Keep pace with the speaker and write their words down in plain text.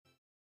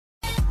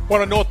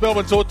One of North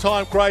Melbourne's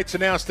all-time greats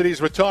announced that he's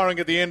retiring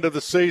at the end of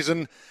the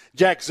season.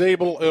 Jack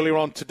Ziebell earlier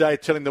on today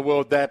telling the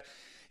world that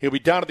he'll be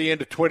done at the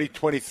end of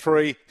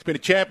 2023. He's been a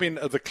champion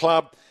of the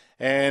club,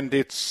 and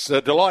it's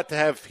a delight to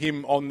have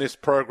him on this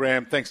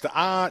program. Thanks to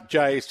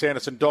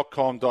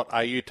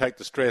rjsanderson.com.au. Take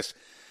the stress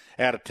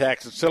out of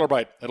tax and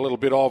celebrate a little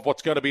bit of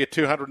what's going to be a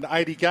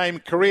 280-game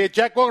career.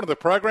 Jack, welcome to the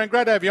program.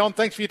 Great to have you on.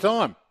 Thanks for your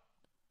time.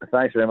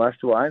 Thanks very much,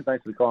 Dwayne.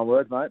 Thanks for the kind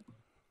words, mate.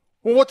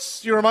 Well,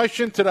 what's your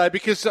emotion today?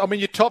 Because, I mean,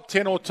 you're top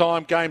 10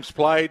 all-time games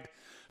played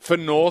for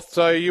North,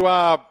 so you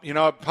are,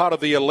 part of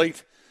the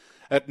elite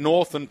at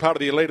North and part of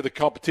the elite of the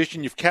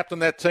competition. You've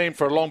captained that team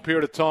for a long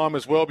period of time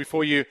as well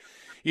before you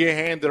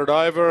handed it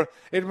over.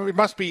 It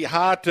must be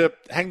hard to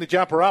hang the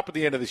jumper up at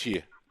the end of this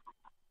year.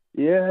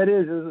 Yeah, it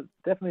is. It's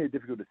definitely a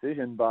difficult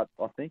decision, but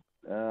I think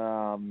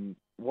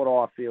what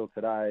I feel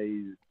today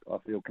is I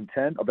feel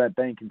content about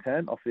being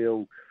content. I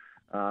feel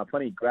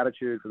plenty of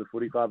gratitude for the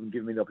footy club and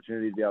giving me the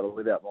opportunity to be able to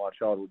live out my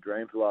childhood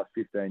dream for the last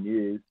 15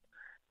 years.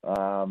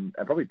 And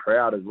probably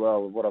proud as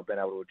well of what I've been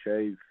able to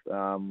achieve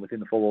within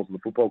the four walls of the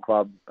football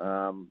club.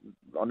 I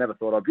never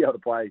thought I'd be able to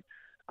play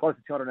close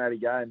to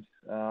 280 games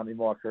in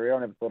my career. I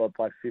never thought I'd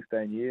play for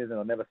 15 years, and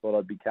I never thought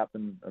I'd be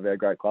captain of our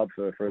great club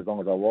for as long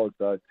as I was.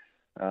 So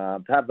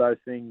to have those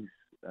things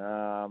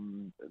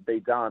be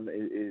done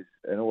is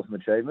an awesome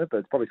achievement, but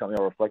it's probably something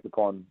I'll reflect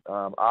upon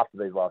after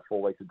these last 4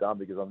 weeks are done,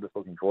 because I'm just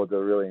looking forward to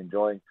really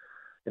enjoying,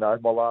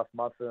 my last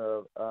month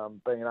of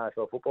being an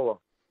AFL footballer.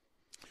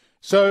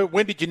 So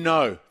when did you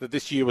know that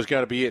this year was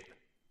going to be it?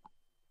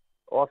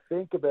 I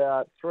think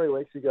about 3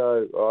 weeks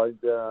ago, I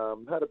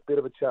had a bit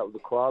of a chat with the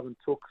club and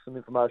took some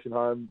information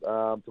home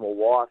to my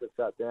wife and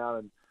sat down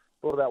and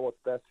thought about what's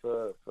best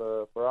for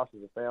us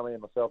as a family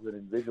and myself as an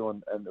individual,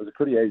 and it was a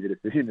pretty easy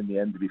decision in the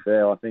end, to be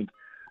fair. I think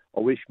I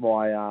wish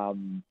my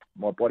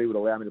body would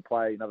allow me to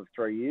play another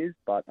 3 years,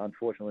 but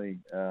unfortunately,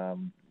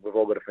 we've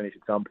all got to finish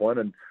at some point.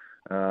 And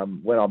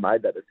when I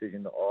made that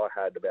decision, I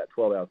had about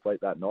 12 hours sleep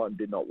that night and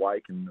did not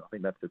wake, and I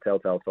think that's the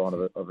telltale sign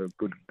of a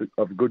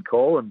good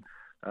call. And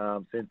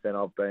since then,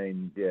 I've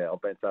been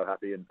so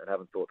happy and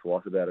haven't thought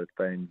twice about it. It's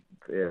been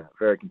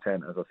very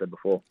content, as I said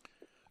before.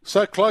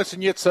 So close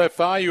and yet so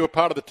far. You were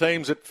part of the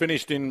teams that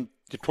finished in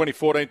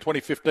 2014,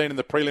 2015 in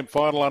the prelim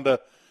final under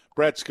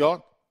Brad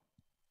Scott.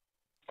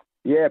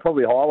 Yeah,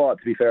 probably a highlight,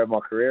 to be fair, of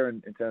my career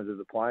in terms of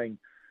the playing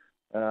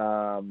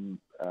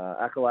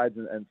accolades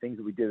and things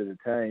that we did as a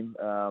team.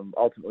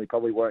 Ultimately,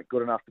 probably weren't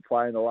good enough to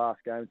play in the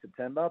last game in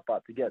September,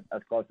 but to get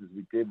as close as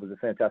we did was a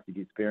fantastic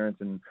experience.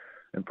 And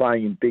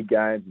playing in big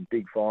games and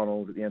big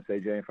finals at the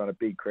MCG in front of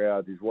big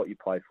crowds is what you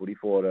play footy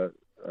for.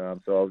 So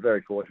I was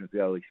very fortunate to be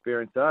able to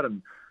experience that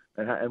and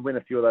win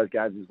a few of those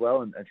games as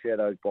well, and share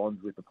those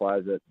bonds with the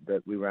players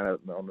that we ran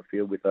out on the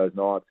field with those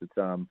nights. It's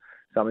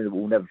something that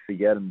we'll never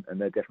forget, and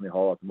they're definitely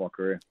highlights of my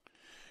career.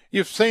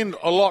 You've seen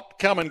a lot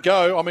come and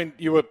go. I mean,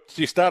 you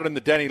started in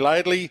the Danny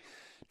Laidley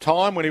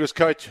time when he was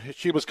coach.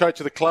 She was coach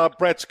of the club.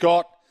 Brad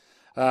Scott,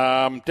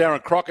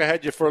 Darren Crocker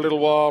had you for a little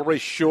while.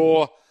 Reece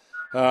Shaw,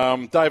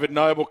 David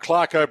Noble,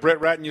 Clarko, Brett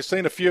Ratton. You've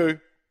seen a few.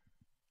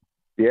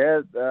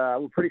 Yeah,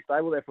 we're pretty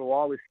stable there for a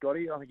while with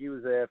Scotty. I think he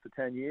was there for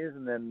 10 years,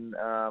 and then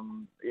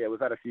we've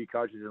had a few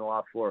coaches in the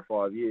last 4 or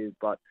 5 years.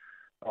 But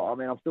I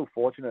mean, I'm still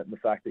fortunate in the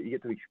fact that you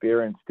get to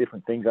experience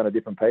different things under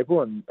different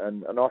people, and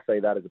I see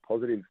that as a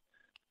positive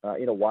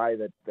in a way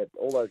that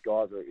all those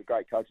guys are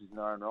great coaches in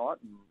their own right.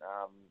 And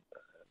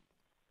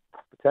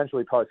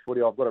potentially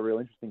post-footy, I've got a real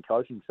interest in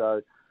coaching.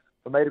 So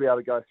for me to be able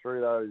to go through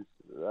those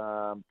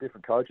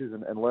different coaches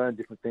and learn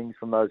different things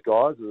from those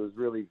guys, it was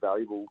really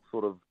valuable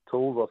sort of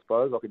tools, I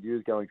suppose, I could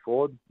use going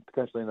forward,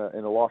 potentially in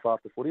a life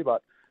after footy,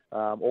 but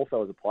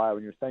also as a player,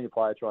 when you're a senior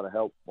player trying to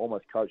help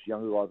almost coach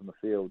younger guys in the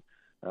field,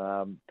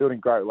 building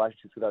great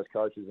relationships with those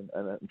coaches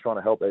and trying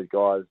to help these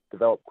guys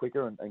develop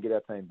quicker and get our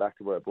team back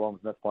to where it belongs,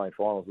 and that's playing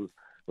finals, was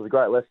a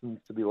great lesson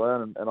to be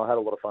learned, and I had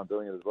a lot of fun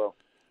doing it as well.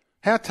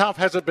 How tough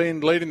has it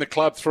been leading the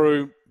club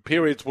through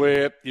periods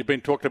where you've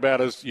been talked about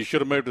as you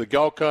should have moved to the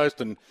Gold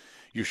Coast and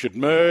you should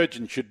merge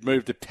and should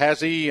move to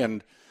Tassie,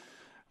 and,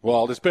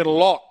 well, there's been a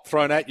lot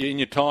thrown at you in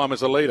your time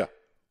as a leader?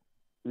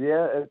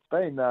 Yeah, it's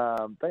been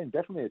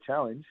definitely a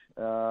challenge,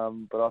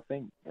 but I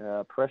think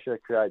pressure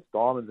creates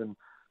diamonds, and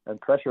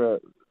pressure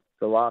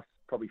the last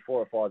probably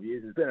 4 or 5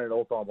 years has been at an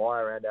all-time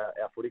high around our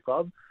footy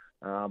club.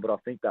 But I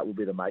think that will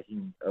be the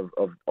making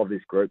of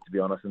this group, to be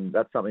honest, and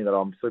that's something that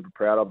I'm super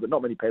proud of, that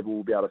not many people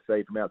will be able to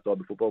see from outside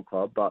the football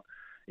club. But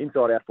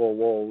inside our four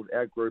walls,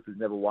 our group has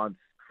never once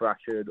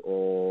fractured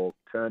or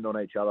turned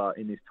on each other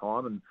in this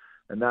time,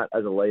 and that,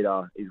 as a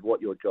leader, is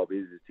what your job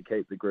is to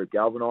keep the group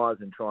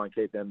galvanised and try and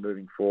keep them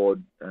moving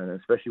forward, and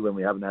especially when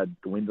we haven't had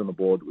the wins on the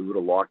board, we would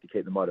have liked to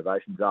keep the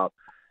motivations up.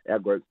 Our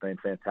group's been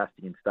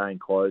fantastic in staying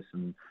close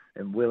and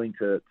willing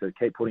to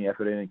keep putting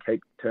effort in and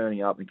keep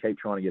turning up and keep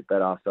trying to get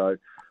better. So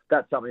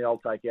that's something I'll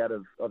take out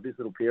of this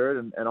little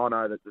period. And I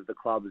know that the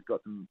club has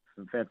got some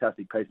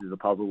fantastic pieces of the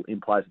puzzle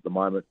in place at the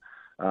moment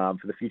for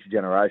the future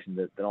generation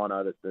that I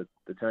know that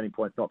the turning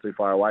point's not too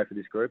far away for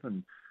this group.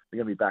 And we're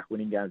going to be back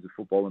winning games of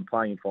football and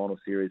playing in final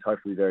series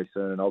hopefully very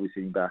soon. And I'll be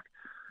sitting back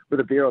with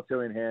a beer or two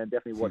in hand,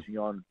 definitely watching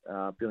on,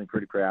 feeling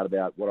pretty proud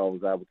about what I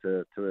was able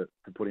to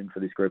put in for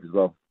this group as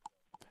well.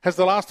 Has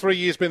the last 3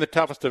 years been the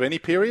toughest of any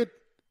period?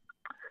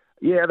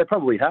 Yeah, they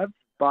probably have.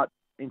 But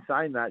in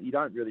saying that, you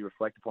don't really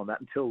reflect upon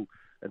that until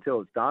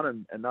it's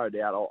done. And no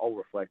doubt I'll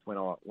reflect when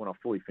I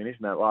fully finish.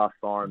 And that last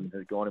siren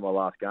has gone in my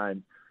last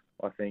game.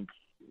 I think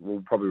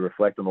we'll probably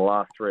reflect on the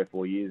last 3 or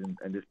 4 years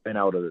and just being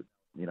able to,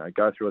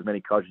 go through as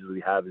many coaches as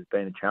we have has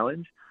been a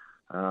challenge.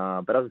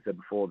 But as I said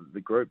before, the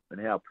group and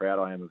how proud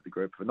I am of the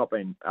group for not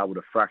being able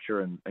to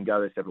fracture and go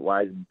their separate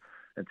ways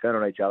and turn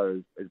on each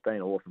other has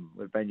been awesome.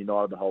 We've been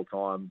united the whole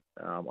time.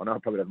 I know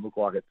it probably doesn't look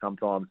like it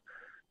sometimes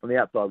from the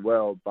outside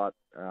world, but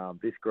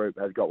this group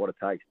has got what it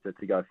takes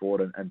to go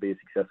forward and be a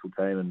successful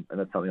team, and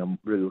that's something I'm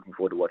really looking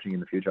forward to watching in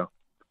the future.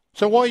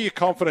 So why are you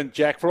confident,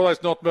 Jack, for all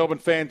those North Melbourne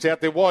fans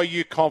out there, why are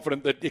you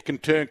confident that it can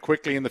turn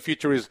quickly and the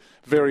future is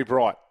very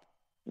bright?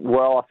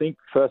 Well, I think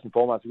first and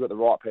foremost, we've got the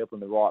right people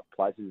in the right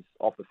places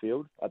off the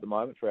field at the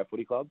moment for our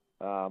footy club.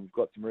 We've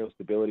got some real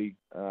stability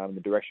in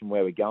the direction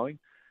where we're going.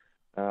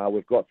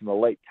 We've got some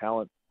elite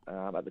talent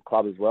at the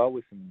club as well,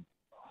 with some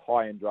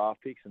high-end draft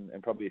picks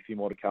and probably a few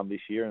more to come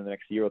this year and the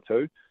next year or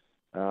two.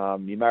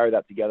 You marry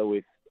that together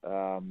with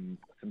some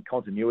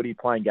continuity,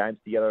 playing games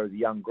together as a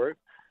young group.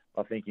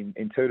 I think in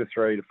 2 to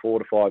 3 to 4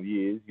 to 5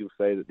 years, you'll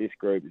see that this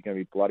group is going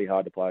to be bloody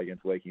hard to play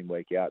against week in,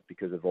 week out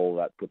because of all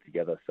that put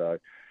together. So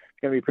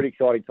it's going to be a pretty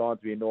exciting time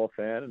to be a North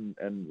fan,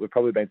 and we've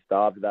probably been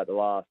starved of that the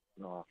last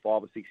 5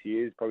 or 6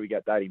 years, probably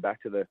dating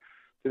back to the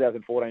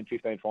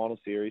 2014-15 final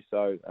series.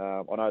 So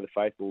I know the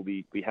faithful will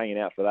be hanging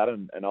out for that,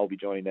 and I'll be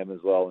joining them as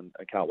well, and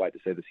I can't wait to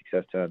see the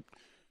success turn.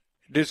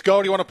 Does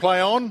Goldie want to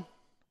play on?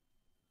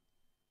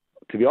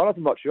 To be honest,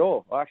 I'm not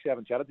sure. I actually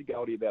haven't chatted to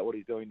Goldie about what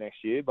he's doing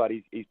next year, but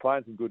he's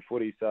playing some good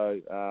footy. So,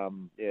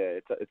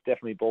 it's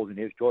definitely balls in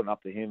his court and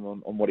up to him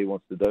on what he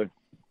wants to do.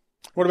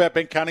 What about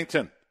Ben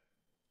Cunnington?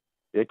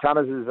 Yeah,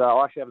 Cunners is...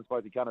 I actually haven't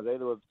spoken to Cunners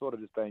either. We've sort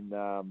of just been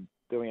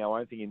doing our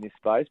own thing in this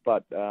space.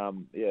 But,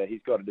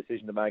 he's got a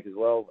decision to make as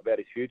well about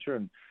his future.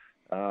 And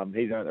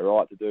he's earned the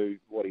right to do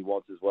what he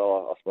wants as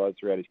well, I suppose,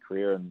 throughout his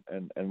career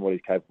and what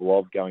he's capable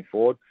of going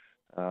forward.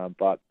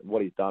 But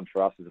what he's done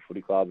for us as a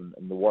footy club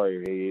and the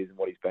warrior he is and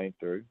what he's been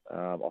through,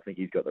 I think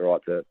he's got the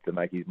right to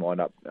make his mind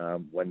up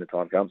when the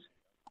time comes.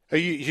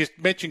 You just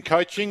mentioned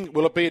coaching.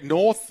 Will it be at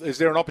North? Is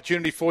there an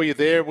opportunity for you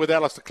there with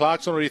Alistair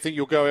Clarkson, or do you think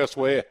you'll go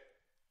elsewhere?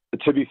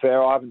 To be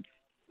fair, I haven't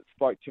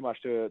spoke too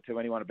much to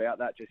anyone about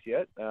that just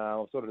yet.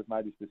 I've sort of just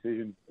made this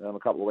decision a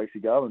couple of weeks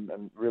ago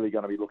and really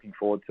going to be looking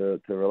forward to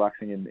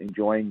relaxing and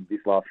enjoying this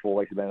last 4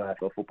 weeks of being an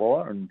AFL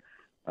footballer. And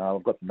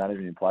I've got some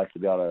management in place to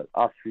be able to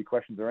ask a few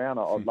questions around.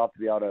 I'd love to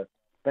be able to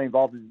be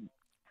involved in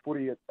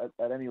footy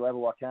at any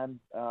level I can,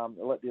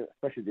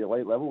 especially the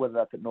elite level, whether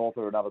that's at North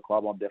or another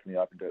club. I'm definitely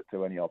open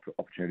to any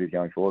opportunities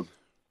going forward.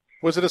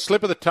 Was it a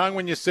slip of the tongue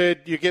when you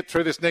said you get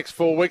through this next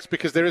 4 weeks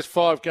because there is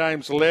 5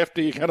 games left?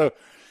 You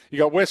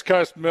got West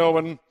Coast,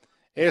 Melbourne,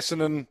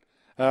 Essendon.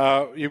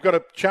 You've got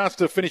a chance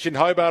to finish in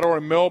Hobart or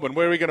in Melbourne.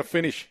 Where are you going to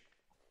finish?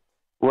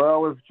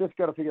 Well, we've just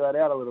got to figure that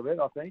out a little bit,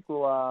 I think.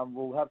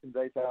 We'll have some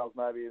details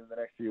maybe in the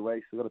next few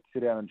weeks. We've got to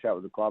sit down and chat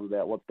with the club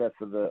about what's best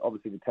for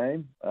obviously the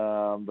team,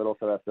 but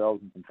also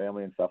ourselves and some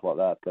family and stuff like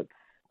that. But,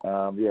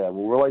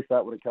 we'll release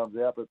that when it comes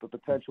out, but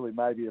potentially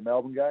maybe a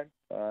Melbourne game,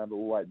 but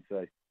we'll wait and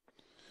see.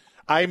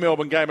 A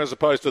Melbourne game as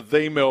opposed to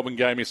the Melbourne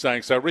game, you're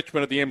saying. So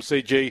Richmond at the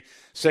MCG,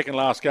 second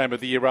last game of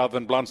the year, rather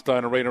than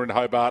Blundstone Arena in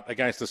Hobart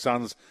against the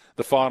Suns,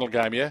 the final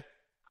game, yeah?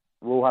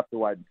 We'll have to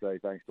wait and see,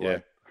 thanks, Dwayne. Yeah.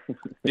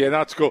 Yeah,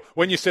 that's cool.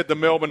 When you said a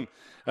Melbourne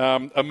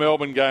game,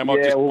 I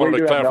just wanted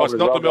to clarify. It's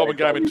not the Melbourne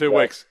game in 2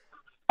 weeks.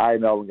 A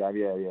Melbourne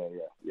game,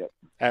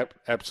 yeah.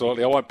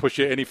 Absolutely. I won't push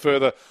you any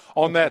further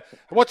on that.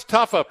 What's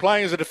tougher,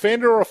 playing as a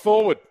defender or a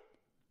forward?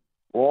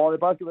 Well, they're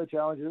both got their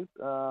challenges,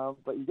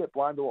 but you get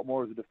blamed a lot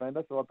more as a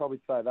defender, so I'd probably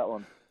say that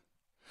one.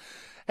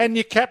 And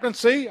your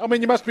captaincy, I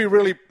mean, you must be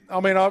really... I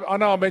mean, I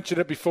know I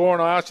mentioned it before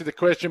and I asked you the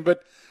question,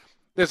 but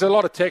there's a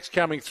lot of text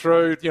coming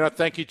through.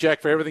 Thank you,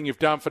 Jack, for everything you've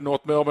done for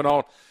North Melbourne.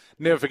 I'll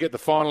never forget the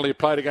final you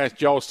played against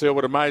Joel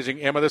Selwood.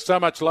 Amazing, Emma. There's so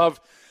much love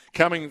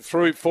coming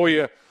through for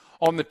you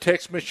on the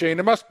text machine.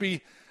 It must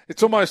be...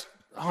 It's almost,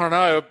 I don't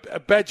know, a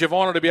badge of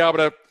honour to be able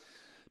to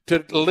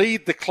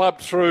lead the club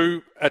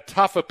through a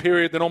tougher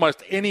period than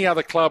almost any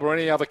other club or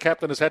any other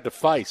captain has had to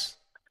face.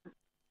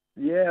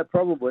 Yeah,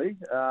 probably.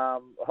 I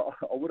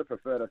would have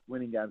preferred us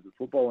winning games of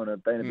football and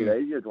it been a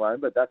bit easier,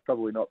 Dwayne, but that's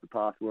probably not the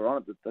path we're on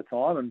at the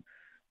time. And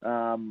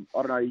I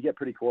don't know, you get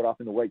pretty caught up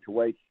in the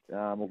week-to-week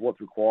of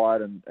what's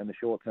required and the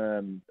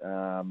short-term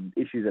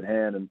issues at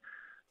hand.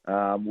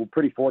 And we're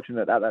pretty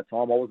fortunate at that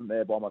time. I wasn't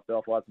there by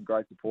myself. I had some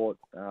great support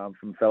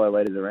from fellow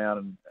leaders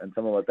around and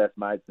some of my best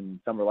mates, and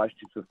some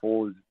relationships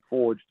were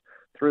forged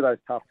through those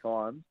tough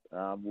times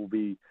will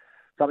be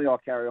something I'll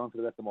carry on for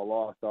the rest of my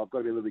life. So I've got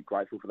to be a little bit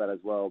grateful for that as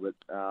well. But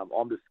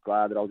I'm just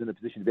glad that I was in a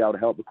position to be able to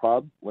help the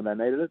club when they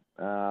needed it.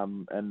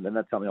 And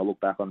that's something I'll look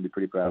back on and be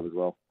pretty proud of as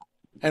well.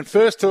 And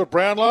first to a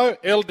Brownlow,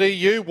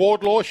 LDU,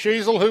 Wardlaw,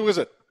 Sheasel, who was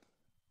it?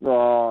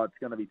 Oh, it's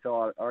going to be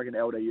tight. I reckon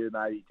LDU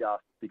maybe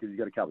just because he's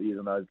got a couple of years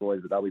on those boys,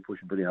 but they'll be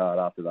pushing pretty hard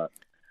after that.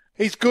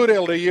 He's good,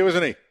 LDU,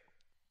 isn't he?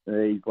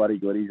 He's bloody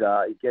good. He's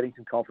getting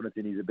some confidence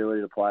in his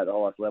ability to play at the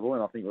highest level,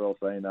 and I think we're all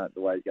seeing that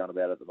the way he's going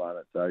about it at the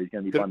moment. So he's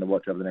going to be fun to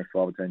watch over the next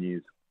 5 or 10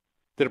 years.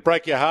 Did it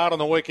break your heart on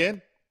the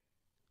weekend?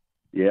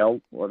 Yeah,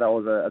 well, that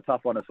was a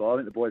tough one as well. I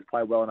think the boys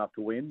played well enough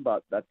to win,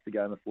 but that's the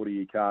game of footy.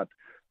 You can't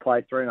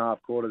play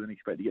 3.5 quarters and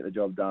expect to get the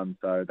job done.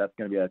 So that's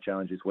going to be our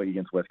challenge this week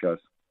against West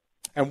Coast.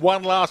 And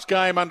one last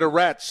game under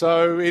Rat.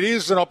 So it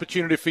is an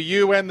opportunity for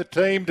you and the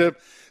team to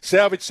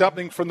salvage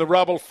something from the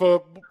rubble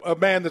for a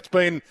man it's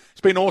been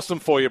awesome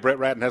for you, Brett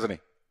Ratton, hasn't he?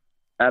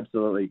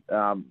 Absolutely.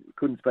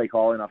 Couldn't speak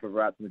highly enough of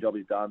Rat and the job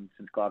he's done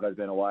since Clarko's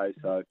been away.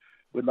 So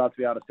we'd love to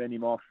be able to send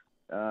him off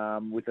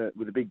with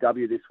a big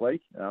W this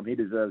week. He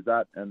deserves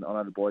that, and I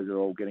know the boys are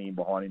all getting in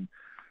behind him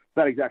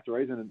for that exact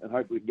reason, and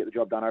hopefully we can get the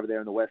job done over there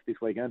in the West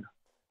this weekend.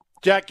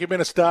 Jack, you've been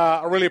a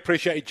star. I really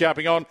appreciate you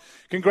jumping on.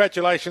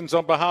 Congratulations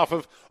on behalf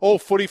of all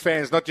footy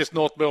fans, not just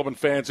North Melbourne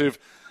fans, who've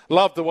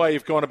loved the way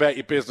you've gone about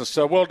your business.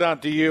 So well done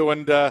to you,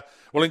 and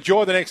we'll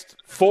enjoy the next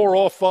 4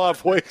 or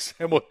 5 weeks,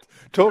 and we'll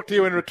talk to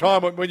you in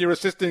retirement when you're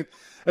assisting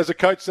as a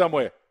coach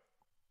somewhere.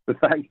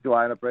 Thanks,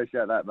 Dwayne. I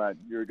appreciate that, mate.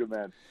 You're a good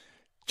man.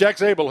 Jack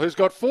Ziebell, who's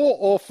got 4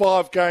 or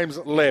 5 games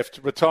left,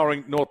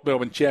 retiring North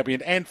Melbourne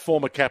champion and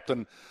former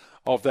captain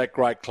of that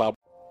great club.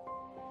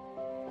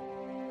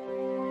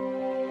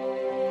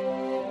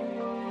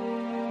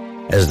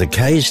 As the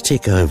K's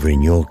tick over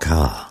in your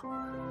car,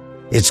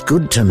 it's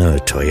good to know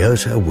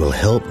Toyota will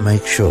help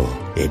make sure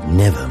it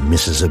never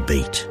misses a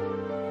beat.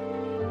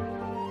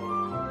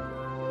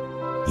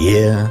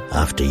 Year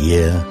after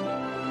year,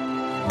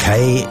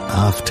 K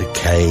after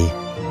K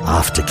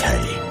after K.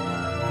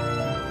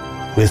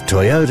 With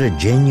Toyota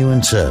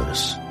Genuine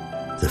Service,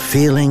 the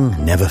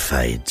feeling never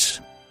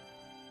fades.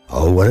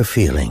 Oh, what a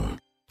feeling,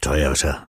 Toyota.